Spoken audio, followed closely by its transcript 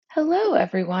Hello,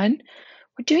 everyone.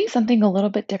 We're doing something a little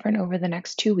bit different over the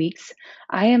next 2 weeks.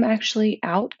 I am actually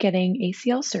out getting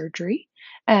ACL surgery.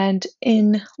 And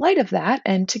in light of that,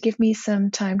 and to give me some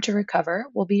time to recover,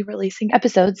 we'll be releasing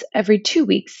episodes every 2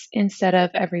 weeks instead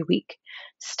of every week.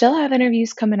 Still have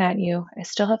interviews coming at you. I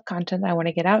still have content I want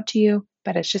to get out to you,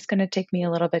 but it's just going to take me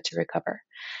a little bit to recover.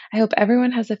 I hope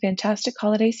everyone has a fantastic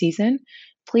holiday season.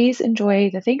 Please enjoy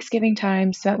the Thanksgiving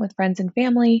time spent with friends and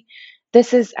family.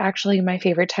 This is actually my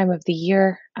favorite time of the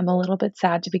year. I'm a little bit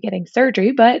sad to be getting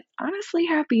surgery, but honestly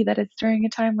happy that it's during a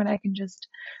time when I can just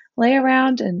lay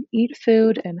around and eat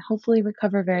food and hopefully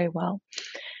recover very well.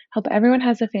 Hope everyone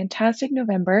has a fantastic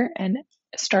November and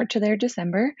start to their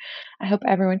December. I hope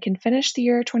everyone can finish the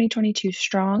year 2022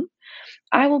 strong.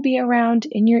 I will be around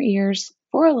in your ears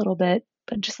for a little bit,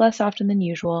 but just less often than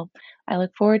usual. I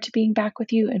look forward to being back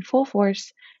with you in full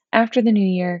force after the new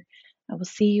year. I will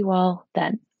see you all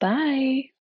then. Bye.